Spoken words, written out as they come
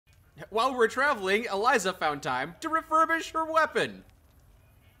while we're traveling, Eliza found time to refurbish her weapon.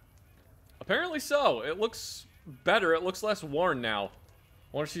 Apparently so. It looks better. It looks less worn now. I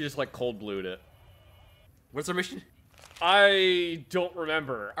wonder if she just, like, cold blued it. What's our mission? I don't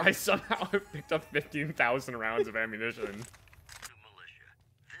remember. I somehow picked up 15,000 rounds of ammunition.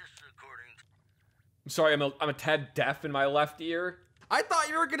 I'm sorry, I'm a tad deaf in my left ear. I thought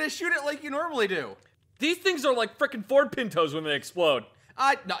you were gonna shoot it like you normally do. These things are like frickin' Ford Pintos when they explode.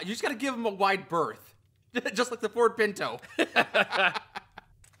 No, you just gotta give them a wide berth. Just like the Ford Pinto. Zach,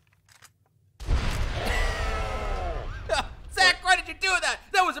 why did you do that?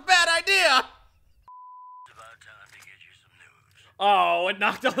 That was a bad idea! Oh, it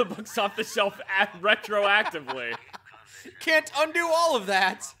knocked all the books off the shelf retroactively. Can't undo all of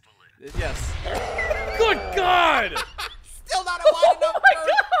that. Yes. Good God! Still not a wide enough berth.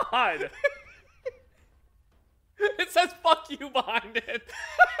 Oh my God! It says "fuck you" behind it.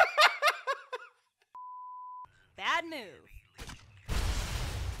 Bad move.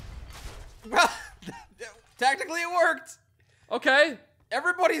 Well, technically it worked. Okay.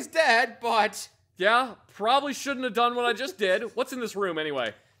 Everybody's dead, but... Yeah, probably shouldn't have done what I just did. What's in this room,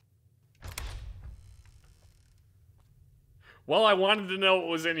 anyway? Well, I wanted to know what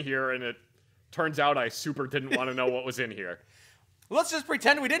was in here, and it turns out I super didn't want to know what was in here. Let's just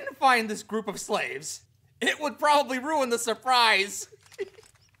pretend we didn't find this group of slaves. It would probably ruin the surprise.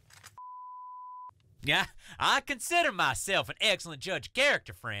 Yeah, I consider myself an excellent judge of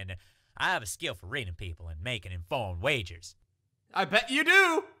character, friend. I have a skill for reading people and making informed wagers. I bet you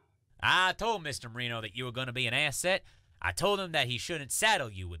do. I told Mr. Marino that you were going to be an asset. I told him that he shouldn't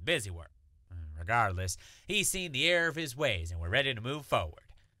saddle you with busy work. Regardless, he's seen the error of his ways and we're ready to move forward.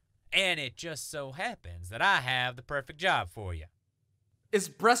 And it just so happens that I have the perfect job for you. Is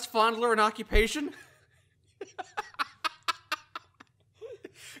breast fondler an occupation?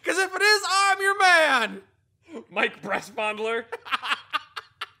 Because if it is, I'm your man! Mike Breastfondler?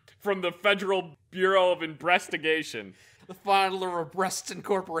 From the Federal Bureau of Investigation. The fondler of Breasts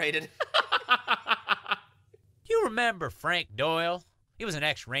Incorporated. You remember Frank Doyle? He was an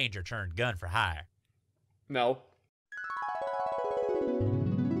ex-ranger turned gun for hire. No.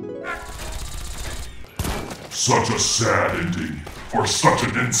 Such a sad ending for such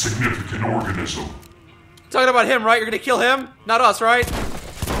an insignificant organism. Talking about him, right? You're gonna kill him? Not us, right?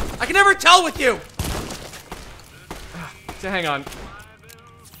 I can never tell with you! So hang on.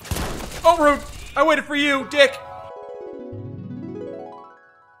 Oh, rude! I waited for you, dick!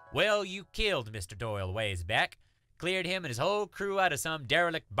 Well, you killed Mr. Doyle a ways back. Cleared him and his whole crew out of some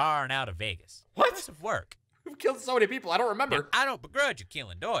derelict barn out of Vegas. What? Impressive work. We've killed so many people, I don't remember. Now, I don't begrudge you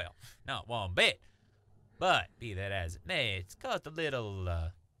killing Doyle. Not one bit. But, be that as it may, it's caused a little,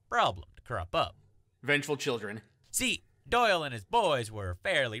 problem to crop up. Vengeful children. See, Doyle and his boys were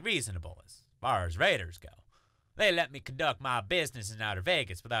fairly reasonable as far as raiders go. They let me conduct my business in outer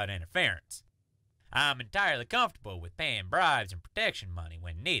Vegas without interference. I'm entirely comfortable with paying bribes and protection money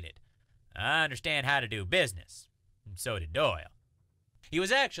when needed. I understand how to do business. And so did Doyle. He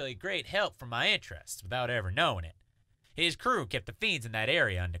was actually a great help for my interests without ever knowing it. His crew kept the fiends in that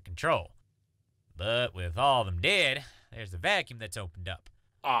area under control. But with all of them dead, there's a vacuum that's opened up.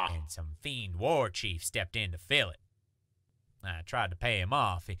 And some fiend war chief stepped in to fill it. I tried to pay him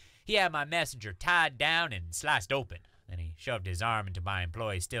off. He had my messenger tied down and sliced open. Then he shoved his arm into my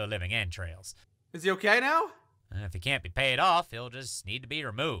employee's still living entrails. Is he okay now? If he can't be paid off, he'll just need to be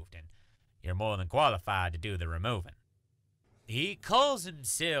removed, and you're more than qualified to do the removing. He calls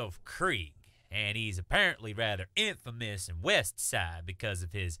himself Krieg, and he's apparently rather infamous in West Side because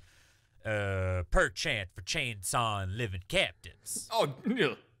of his, penchant for chainsawing living captives. Oh,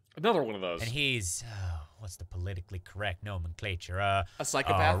 Another one of those. And he's, what's the politically correct nomenclature? A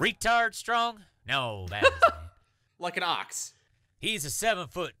psychopath? Retard strong? No, that isn't it. Like an ox. He's a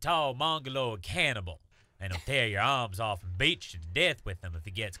 7-foot-tall mongoloid cannibal, and he'll tear your arms off and beat you to death with them if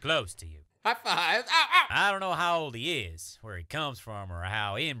he gets close to you. High five. Ow, ow. I don't know how old he is, where he comes from, or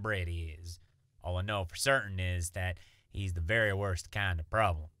how inbred he is. All I know for certain is that he's the very worst kind of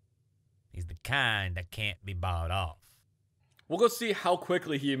problem. He's the kind that can't be bought off. We'll go see how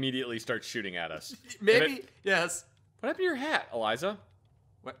quickly he immediately starts shooting at us. Maybe? Yes. What happened to your hat, Eliza?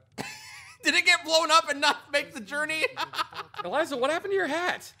 What? Did it get blown up and not make the journey? Eliza, what happened to your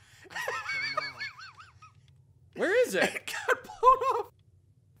hat? Where is it? It got blown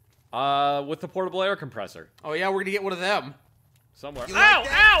up. With the portable air compressor. Oh yeah, we're gonna get one of them. Somewhere. You Ow! like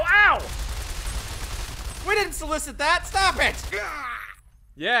that? Ow! Ow! We didn't solicit that. Stop it.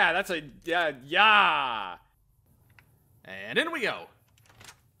 Yeah, that's a... Yeah. And in we go.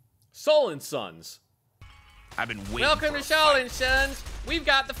 Soul and Sons. I've been waiting. Welcome to Shaolin, sons. We've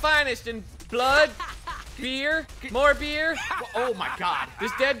got the finest in blood, beer, more beer. Oh my God.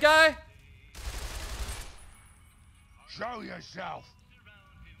 This dead guy? Show yourself.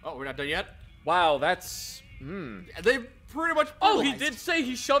 Oh, we're not done yet? Wow, that's... They pretty much Oh, he brutalized did say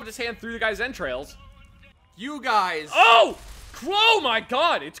he shoved his hand through the guy's entrails. you guys. Oh! Oh my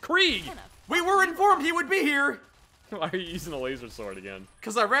god, it's Krieg! We were informed he would be here Why are you using a laser sword again?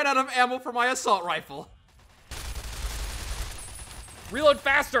 because I ran out of ammo for my assault rifle. Reload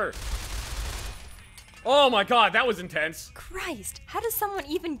faster! Oh my god, that was intense. Christ, how does someone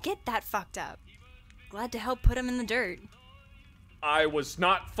even get that fucked up? Glad to help put him in the dirt. I was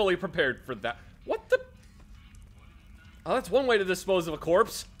not fully prepared for that. What the? Oh, that's one way to dispose of a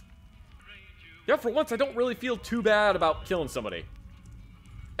corpse. Yeah, for once, I don't really feel too bad about killing somebody.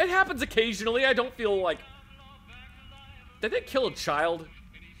 It happens occasionally. I don't feel like... Did they kill a child?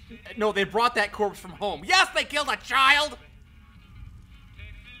 No, they brought that corpse from home. Yes, they killed a child!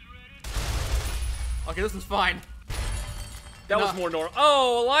 Okay, this is fine. That was more normal.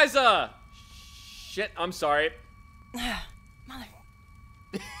 Oh, Eliza! Shit, I'm sorry. Mother.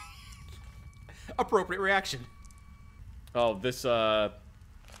 Appropriate reaction. Oh, this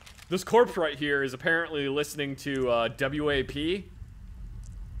corpse right here is apparently listening to WAP.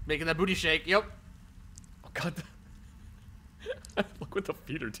 Making that booty shake, yep. Oh god. Look what the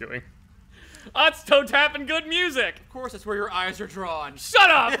feet are doing. Oh, it's toe tapping good music. Of course, that's where your eyes are drawn. Shut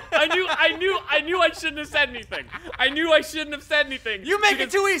up! I knew I shouldn't have said anything. I knew I shouldn't have said anything. You make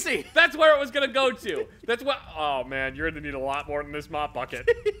it too easy! That's where it was gonna go to. That's what. Oh man, you're gonna need a lot more than this mop bucket.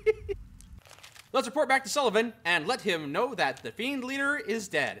 Let's report back to Sullivan and let him know that the Fiend leader is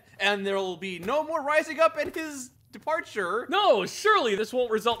dead. And there will be no more rising up in his departure. No, surely this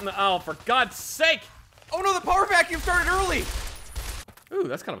won't result in the. Oh, for God's sake! Oh no, the power vacuum started early! Ooh,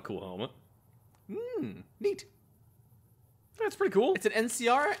 that's kind of a cool helmet. Neat. That's pretty cool. It's an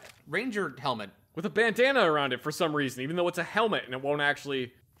NCR Ranger helmet. With a bandana around it for some reason, even though it's a helmet and it won't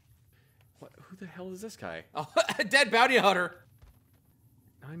actually... What? Who the hell is this guy? Oh, a dead bounty hunter.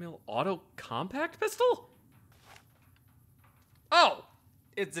 9mm auto compact pistol? Oh!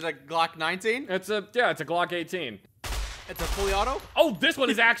 Is it a Glock 19? It's a Glock 18. It's a fully auto? Oh, this one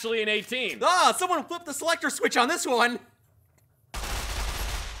is actually an 18. Ah, someone flipped the selector switch on this one.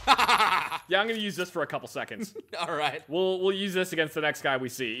 Yeah, I'm gonna use this for a couple seconds. All right. We'll use this against the next guy we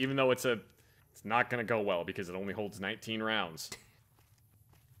see, even though it's not gonna go well because it only holds 19 rounds.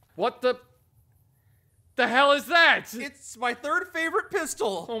 What the hell is that? It's my third favorite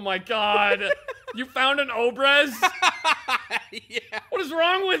pistol. Oh my god. You found an Obrez? Yeah. What is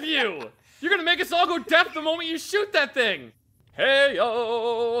wrong with you? You're gonna make us all go deaf the moment you shoot that thing. Hey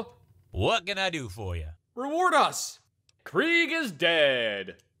yo. What can I do for you? Reward us. Krieg is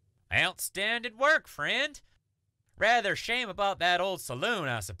dead. Outstanding work, friend. Rather shame about that old saloon,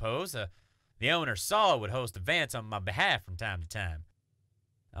 I suppose. The owner saw would host events on my behalf from time to time.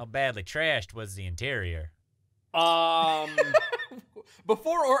 How badly trashed was the interior?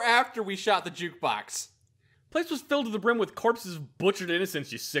 Before or after we shot the jukebox? Place was filled to the brim with corpses of butchered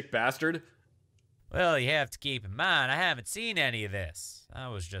innocents, you sick bastard. Well, you have to keep in mind, I haven't seen any of this. I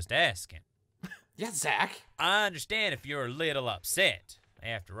was just asking. Yeah, Zach. I understand if you're a little upset.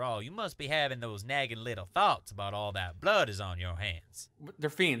 After all, you must be having those nagging little thoughts about all that blood is on your hands.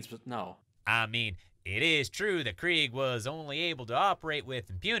 They're fiends, but no. I mean, it is true that Krieg was only able to operate with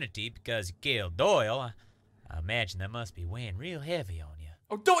impunity because he killed Doyle. I imagine that must be weighing real heavy on you.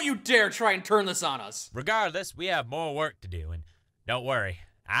 Oh, don't you dare try and turn this on us. Regardless, we have more work to do, and don't worry,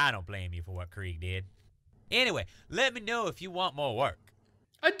 I don't blame you for what Krieg did. Anyway, let me know if you want more work.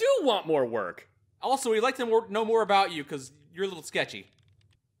 I do want more work. Also, we'd like to know more about you, because you're a little sketchy.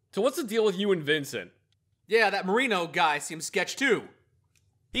 So what's the deal with you and Vincent? Yeah, that Marino guy seems sketch too.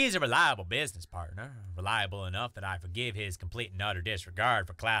 He's a reliable business partner, reliable enough that I forgive his complete and utter disregard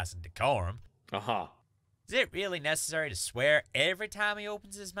for class and decorum. Uh-huh. Is it really necessary to swear every time he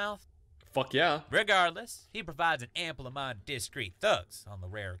opens his mouth? Fuck yeah. Regardless, he provides an ample amount of discreet thugs on the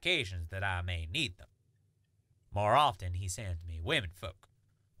rare occasions that I may need them. More often, he sends me women folk.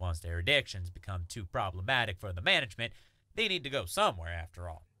 Once their addictions become too problematic for the management, they need to go somewhere after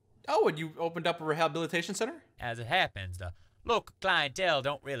all. Oh, and you opened up a rehabilitation center? As it happens, the local clientele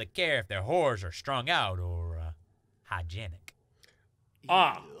don't really care if their whores are strung out or hygienic.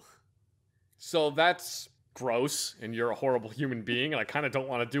 Ah. So that's gross, and you're a horrible human being, and I kind of don't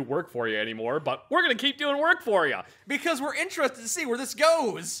want to do work for you anymore, but we're going to keep doing work for you. Because we're interested to see where this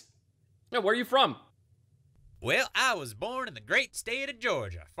goes. Yeah, where are you from? Well, I was born in the great state of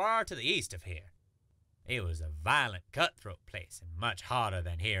Georgia, far to the east of here. It was a violent, cutthroat place, and much hotter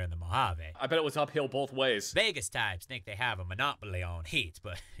than here in the Mojave. I bet it was uphill both ways. Vegas types think they have a monopoly on heat,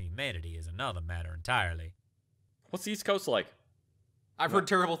 but humidity is another matter entirely. What's the East Coast like? I've heard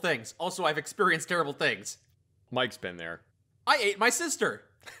terrible things. Also, I've experienced terrible things. Mike's been there. I ate my sister.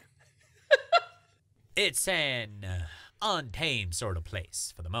 It's an untamed sort of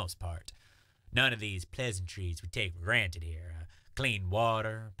place, for the most part. None of these pleasantries we take for granted here. Clean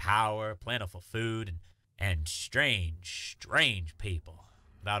water, power, plentiful food, and strange people.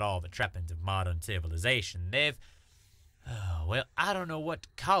 Without all the trappings of modern civilization, they've, well, I don't know what to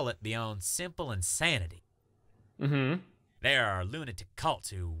call it beyond simple insanity. Mm-hmm. There are lunatic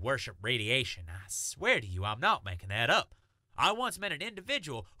cults who worship radiation. I swear to you, I'm not making that up. I once met an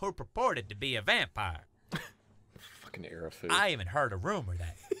individual who purported to be a vampire. Fucking era food. I even heard a rumor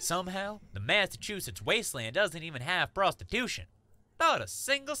that somehow the Massachusetts wasteland doesn't even have prostitution. Not a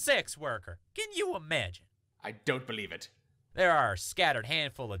single sex worker. Can you imagine? I don't believe it. There are a scattered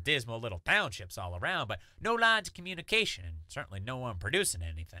handful of dismal little townships all around, but no lines of communication, and certainly no one producing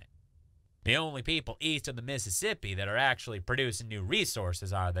anything. The only people east of the Mississippi that are actually producing new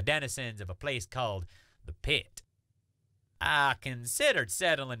resources are the denizens of a place called the Pit. I considered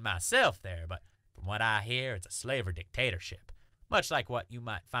settling myself there, but from what I hear, it's a slaver dictatorship, much like what you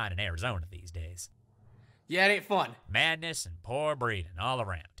might find in Arizona these days. Yeah, it ain't fun. Madness and poor breeding all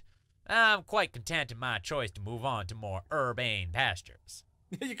around. I'm quite content in my choice to move on to more urbane pastures.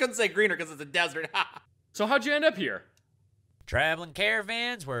 You couldn't say greener because it's a desert. So how'd you end up here? Traveling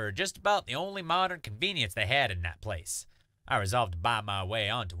caravans were just about the only modern convenience they had in that place. I resolved to buy my way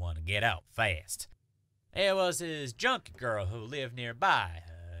onto one and get out fast. There was this junkie girl who lived nearby,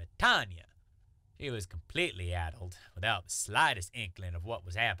 Tanya. She was completely addled, without the slightest inkling of what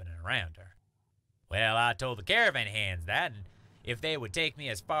was happening around her. Well, I told the caravan hands that, and if they would take me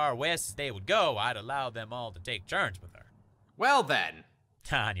as far west as they would go, I'd allow them all to take turns with her. Well then.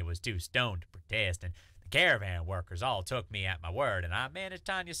 Tanya was too stoned to protest, and the caravan workers all took me at my word, and I managed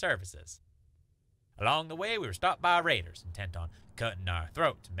Tanya's services. Along the way, we were stopped by raiders, intent on cutting our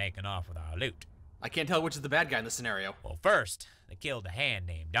throats and making off with our loot. I can't tell which is the bad guy in this scenario. Well, first, they killed a hand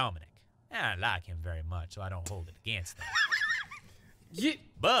named Dominic. I like him very much, so I don't hold it against them.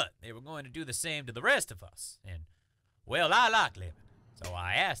 But they were going to do the same to the rest of us, and, well, I like living, so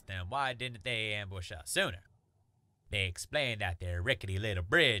I asked them why didn't they ambush us sooner. They explained that their rickety little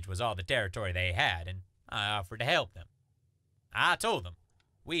bridge was all the territory they had, and I offered to help them. I told them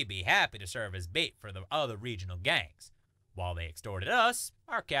we'd be happy to serve as bait for the other regional gangs. While they extorted us,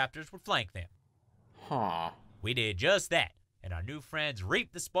 our captors would flank them. Huh. We did just that, and our new friends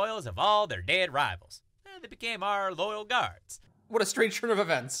reaped the spoils of all their dead rivals. They became our loyal guards. What a strange turn of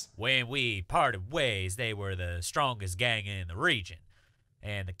events. When we parted ways, they were the strongest gang in the region,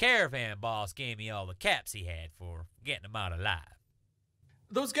 and the caravan boss gave me all the caps he had for getting them out alive.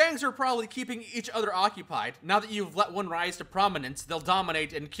 Those gangs are probably keeping each other occupied. Now that you've let one rise to prominence, they'll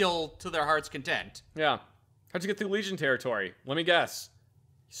dominate and kill to their heart's content. Yeah. How'd you get through Legion territory? Let me guess.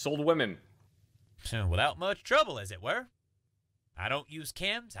 You sold women. Without much trouble, as it were. I don't use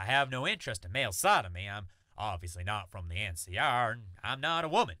chems. I have no interest in male sodomy. I'm obviously not from the NCR, and I'm not a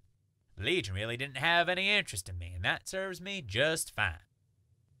woman. The Legion really didn't have any interest in me, and that serves me just fine.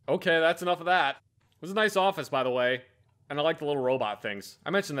 Okay, that's enough of that. It was a nice office, by the way. And I like the little robot things.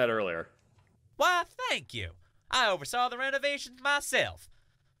 I mentioned that earlier. Why, thank you. I oversaw the renovations myself.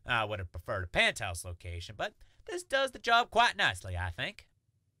 I would have preferred a penthouse location, but this does the job quite nicely, I think.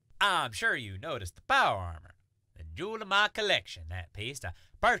 I'm sure you noticed the power armor. The jewel of my collection, that piece. I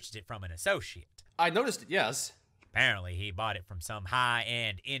purchased it from an associate. I noticed it, yes. Apparently, he bought it from some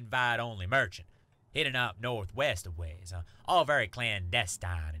high-end, invite-only merchant, hidden up northwest of ways. All very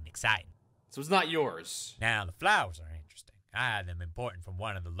clandestine and exciting. So it's not yours. Now, the flowers are interesting. I had them imported from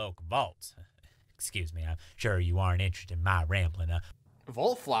one of the local vaults. Excuse me, I'm sure you aren't interested in my rambling.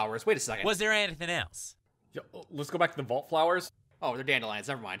 Vault flowers? Wait a second. Was there anything else? Yo, let's go back to the vault flowers. Oh, they're dandelions.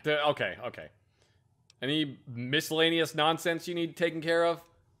 Never mind. Okay. Any miscellaneous nonsense you need taken care of?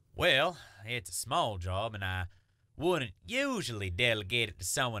 Well, it's a small job, and I wouldn't usually delegate it to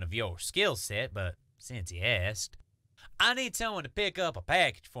someone of your skill set, but since you asked, I need someone to pick up a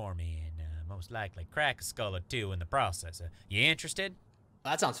package for me and most likely crack a skull or two in the process. You interested?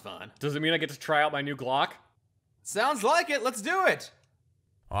 That sounds fun. Does it mean I get to try out my new Glock? Sounds like it. Let's do it.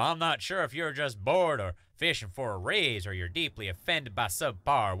 Well, I'm not sure if you're just bored or fishing for a raise or you're deeply offended by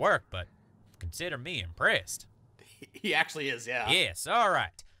subpar work, but consider me impressed. He actually is, yeah. Yes, all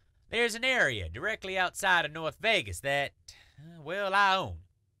right. There's an area directly outside of North Vegas that, well, I own.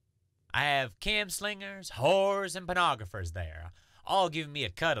 I have chem slingers, whores, and pornographers there, all giving me a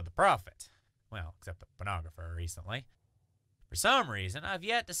cut of the profit. Well, except the pornographer recently. For some reason, I've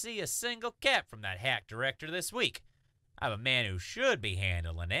yet to see a single cap from that hack director this week. I have a man who should be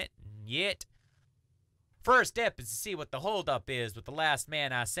handling it, and yet... First step is to see what the holdup is with the last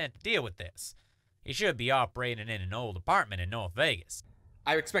man I sent to deal with this. He should be operating in an old apartment in North Vegas.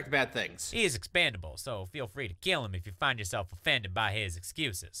 I expect bad things. He is expendable, so feel free to kill him if you find yourself offended by his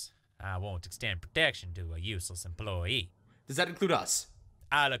excuses. I won't extend protection to a useless employee. Does that include us?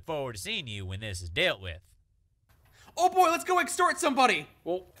 I look forward to seeing you when this is dealt with. Oh boy, let's go extort somebody!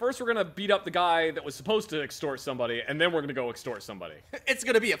 Well, first we're gonna beat up the guy that was supposed to extort somebody, and then we're gonna go extort somebody. It's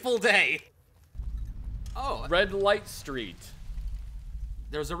gonna be a full day. Oh. Red Light Street.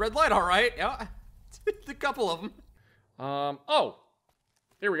 There's a red light, all right. Yeah. A couple of them. Oh.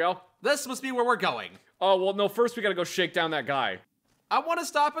 Here we go. This must be where we're going. Oh, well, no, first we gotta go shake down that guy. I want to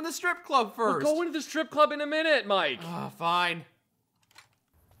stop in the strip club first. We'll go into the strip club in a minute, Mike. Fine.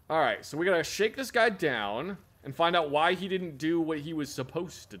 Alright, so we gotta shake this guy down and find out why he didn't do what he was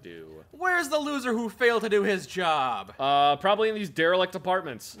supposed to do. Where's the loser who failed to do his job? Probably in these derelict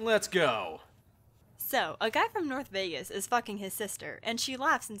apartments. Let's go. So, a guy from North Vegas is fucking his sister, and she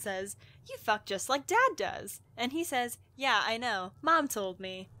laughs and says, "You fuck just like Dad does." And he says, "Yeah, I know. Mom told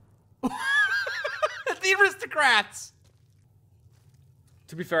me." The aristocrats!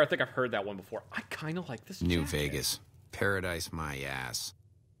 To be fair, I think I've heard that one before. I kind of like this New jacket. Vegas. Paradise my ass.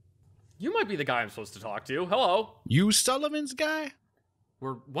 You might be the guy I'm supposed to talk to. Hello. You Sullivan's guy?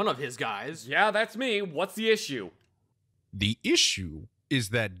 We're one of his guys. Yeah, that's me. What's the issue? The issue is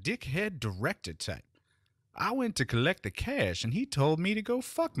that dickhead director type. I went to collect the cash and he told me to go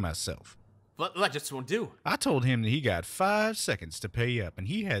fuck myself. But that just won't do. I told him that he got 5 seconds to pay up and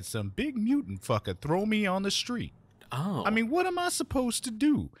he had some big mutant fucker throw me on the street. Oh. I mean, what am I supposed to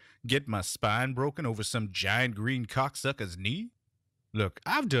do? Get my spine broken over some giant green cocksucker's knee? Look,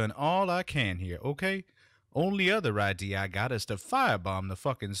 I've done all I can here, okay? Only other idea I got is to firebomb the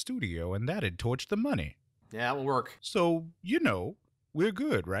fucking studio and that'd torch the money. Yeah, it will work. So, you know, we're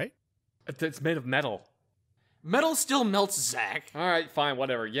good, right? It's made of metal. Metal still melts, Zach. Alright, fine,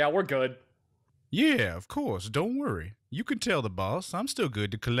 whatever. Yeah, we're good. Yeah, of course, don't worry. You can tell the boss I'm still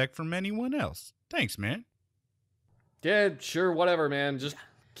good to collect from anyone else. Thanks, man. Yeah, sure, whatever, man. Just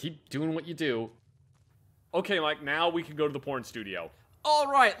keep doing what you do. Okay, Mike, now we can go to the porn studio. All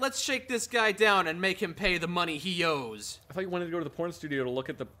right, let's shake this guy down and make him pay the money he owes. I thought you wanted to go to the porn studio to look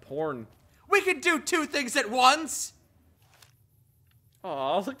at the porn. We can do 2 things at once!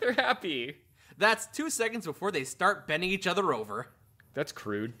 Aw, look, they're happy. That's 2 seconds before they start bending each other over. That's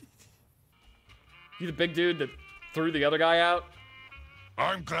crude. You the big dude that threw the other guy out?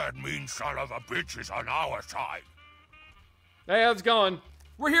 I'm glad mean son of a bitch is on our side. Hey, how's it going?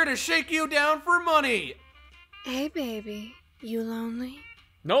 We're here to shake you down for money! Hey, baby. You lonely?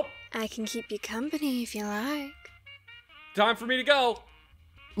 Nope. I can keep you company if you like. Time for me to go.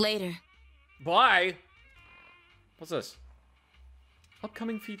 Later. Bye. What's this?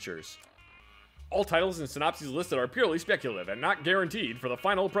 Upcoming features. All titles and synopses listed are purely speculative and not guaranteed for the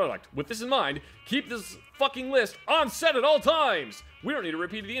final product. With this in mind, keep this fucking list on set at all times. We don't need to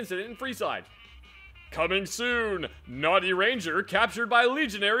repeat the incident in Freeside. Coming soon, Naughty Ranger captured by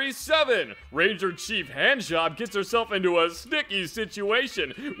Legionary 7. Ranger Chief Handjob gets herself into a sticky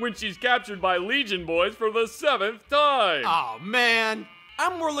situation when she's captured by Legion boys for the 7th time. Oh man,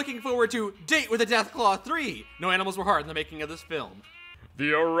 I'm more looking forward to Date with a Deathclaw 3. No animals were harmed in the making of this film.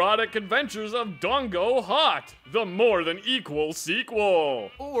 The Erotic Adventures of Dongo Hot, the more than equal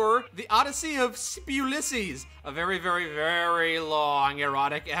sequel. Or The Odyssey of Ulysses, a very, very, very long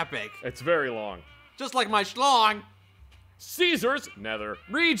erotic epic. It's very long. Just like my schlong. Caesar's Nether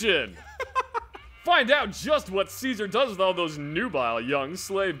Region. Find out just what Caesar does with all those nubile young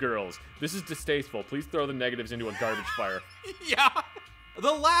slave girls. This is distasteful. Please throw the negatives into a garbage fire. Yeah.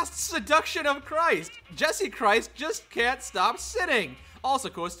 The Last Seduction of Christ. Jesse Christ just can't stop sitting. Also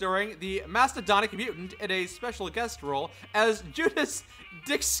co-starring the Mastodonic Mutant in a special guest role as Judas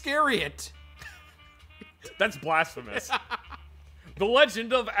Dixcariot. That's blasphemous. The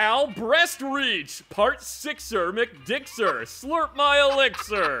Legend of Al Breastreach, Part 6er McDixer, Slurp My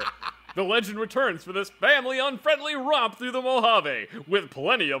Elixir. The legend returns for this family-unfriendly romp through the Mojave, with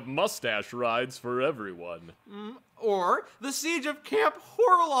plenty of mustache rides for everyone. Or The Siege of Camp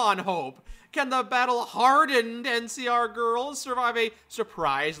Horlon Hope. Can the battle-hardened NCR girls survive a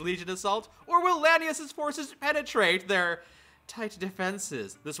surprise Legion assault, or will Lanius' forces penetrate their tight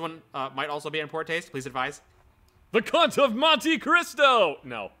defenses? This one might also be in poor taste. Please advise. The Count of Monte Cristo!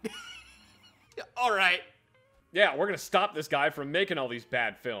 No. All right. Yeah, we're gonna stop this guy from making all these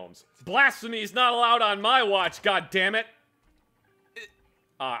bad films. Blasphemy is not allowed on my watch, goddammit!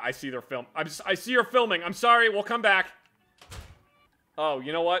 I see their film. I see you're filming. I'm sorry. We'll come back. Oh,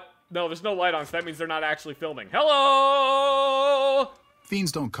 you know what? No, there's no light on, so that means they're not actually filming. Hello!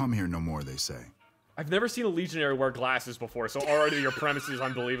 Fiends don't come here no more, they say. I've never seen a Legionary wear glasses before, so already your premise is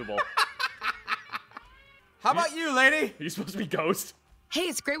unbelievable. How about you, lady? Are you supposed to be Ghost? Hey,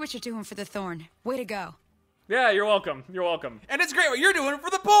 it's great what you're doing for the Thorn. Way to go. Yeah, you're welcome. You're welcome. And it's great what you're doing for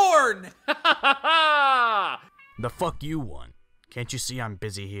the porn! The fuck you want? Can't you see I'm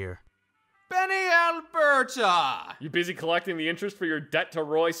busy here? Benny Alberta! You busy collecting the interest for your debt to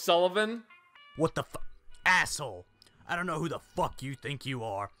Roy Sullivan? What the asshole? I don't know who the fuck you think you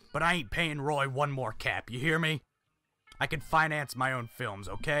are, but I ain't paying Roy one more cap, you hear me? I can finance my own films,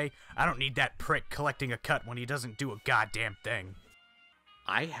 okay? I don't need that prick collecting a cut when he doesn't do a goddamn thing.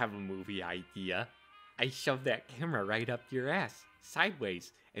 I have a movie idea. I shove that camera right up your ass,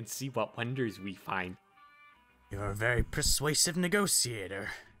 sideways, and see what wonders we find. You're a very persuasive negotiator.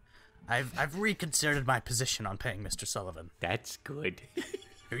 I've reconsidered my position on paying Mr. Sullivan. That's good.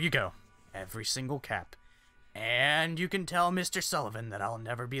 Here you go. Every single cap. And you can tell Mr. Sullivan that I'll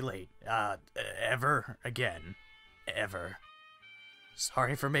never be late. Ever again. Ever.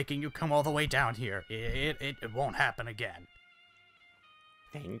 Sorry for making you come all the way down here. It won't happen again.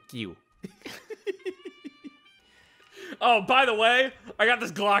 Thank you. Oh, by the way, I got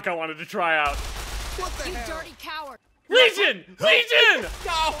this Glock I wanted to try out. What the hell? You dirty coward. Legion! Legion!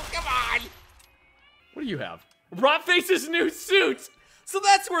 No, come on! What do you have? Rotface's new suit! So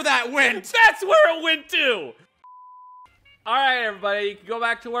that's where that went! That's where it went to! Alright, everybody, you can go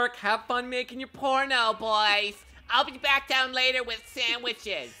back to work. Have fun making your porno, boys. I'll be back down later with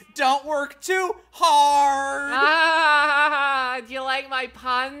sandwiches. Don't work too hard! Ah, do you like my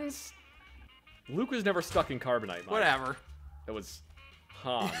puns? Luke was never stuck in carbonite, Mike. Whatever. It was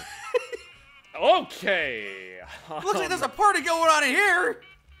Han. Okay. Looks like there's a party going on in here.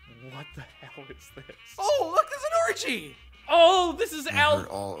 What the hell is this? Oh, look, there's an orgy. Oh, this is I hurt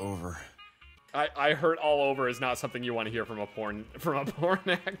all over. I hurt all over is not something you want to hear from a porn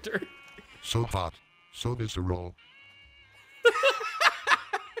actor. So hot, so visceral.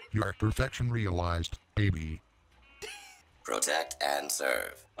 Your perfection realized, baby. Protect and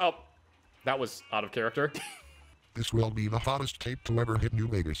serve. Oh, that was out of character. This will be the hottest tape to ever hit New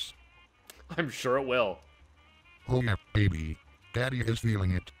Vegas. I'm sure it will. Oh yeah, baby. Daddy is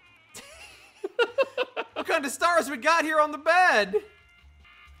feeling it. What kind of stars we got here on the bed?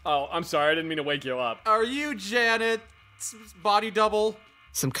 Oh, I'm sorry. I didn't mean to wake you up. Are you Janet's body double?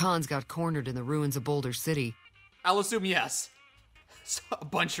 Some cons got cornered in the ruins of Boulder City. I'll assume yes. So, a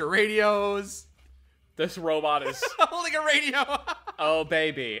bunch of radios. This robot is holding a radio. Oh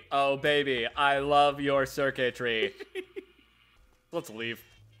baby, I love your circuitry. Let's leave.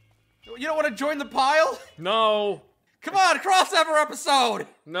 You don't want to join the pile? No. Come on, crossover episode.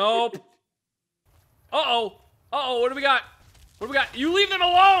 Nope. Uh-oh, what do we got? What do we got? You leave them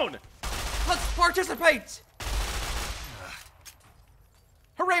alone! Let's participate!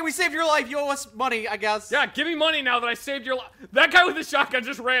 Hooray, we saved your life. You owe us money, I guess. Yeah, give me money now that I saved your life. That guy with the shotgun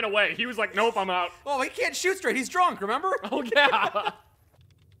just ran away. He was like, nope, I'm out. Oh, he can't shoot straight. He's drunk, remember? Oh, yeah.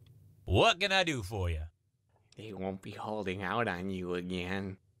 What can I do for you? They won't be holding out on you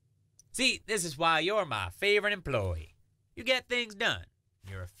again. See, this is why you're my favorite employee. You get things done.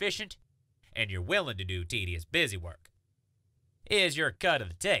 You're efficient, and you're willing to do tedious busy work. Here's your cut of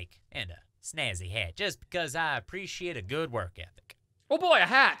the take, and a snazzy hat, just because I appreciate a good work ethic. Oh boy, a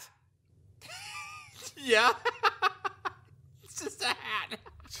hat! Yeah. It's just a hat.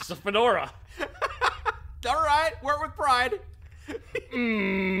 It's just a fedora. All right, wear it with pride.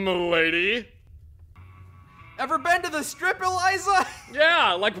 Lady. Ever been to the strip, Eliza?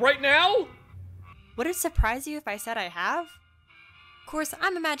 Yeah, like right now? Would it surprise you if I said I have? Of course,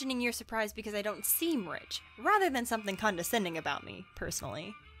 I'm imagining you're surprised because I don't seem rich, rather than something condescending about me,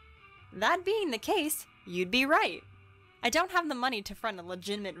 personally. That being the case, you'd be right. I don't have the money to fund a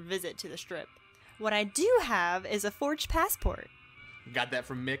legitimate visit to the strip. What I do have is a forged passport. Got that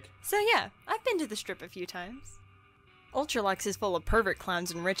from Mick? So yeah, I've been to the strip a few times. Ultralux is full of pervert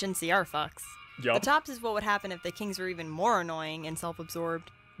clowns and rich NCR fucks. Yup. The Tops is what would happen if the Kings were even more annoying and self-absorbed.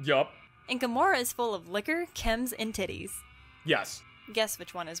 Yup. And Gamora is full of liquor, chems, and titties. Yes. Guess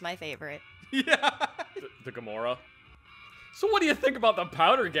which one is my favorite. Yeah. The Gamora. So what do you think about the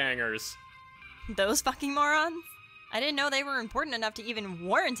powder gangers? Those fucking morons? I didn't know they were important enough to even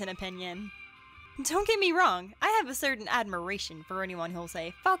warrant an opinion. Don't get me wrong, I have a certain admiration for anyone who'll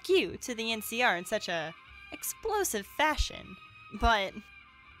say "fuck you" to the NCR in such a explosive fashion. But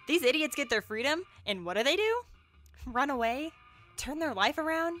these idiots get their freedom, and what do? Run away? Turn their life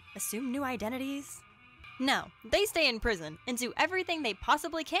around? Assume new identities? No, they stay in prison and do everything they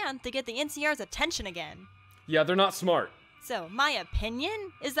possibly can to get the NCR's attention again. Yeah, they're not smart. So, my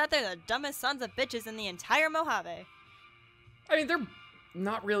opinion is that they're the dumbest sons of bitches in the entire Mojave. I mean, they're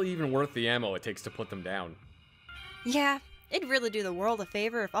not really even worth the ammo it takes to put them down. Yeah, it'd really do the world a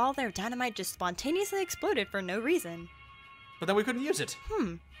favor if all their dynamite just spontaneously exploded for no reason. But then we couldn't use it.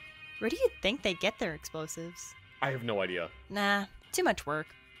 Where do you think they get their explosives? I have no idea. Nah, too much work.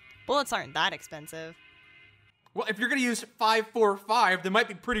 Bullets aren't that expensive. Well, if you're gonna use 5.45, they might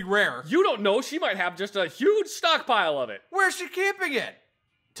be pretty rare. You don't know. She might have just a huge stockpile of it. Where's she keeping it?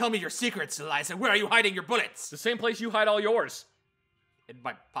 Tell me your secrets, Eliza. Where are you hiding your bullets? The same place you hide all yours. In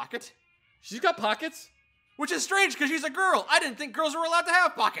my pocket? She's got pockets. Which is strange, because she's a girl. I didn't think girls were allowed to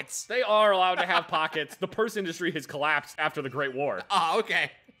have pockets. They are allowed to have pockets. The purse industry has collapsed after the Great War. Ah,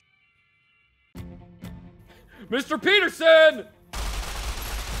 okay. Mr. Peterson!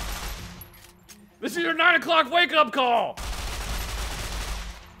 This is your 9 o'clock wake-up call!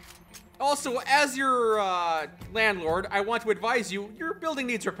 Also, as your landlord, I want to advise you, your building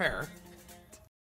needs repair.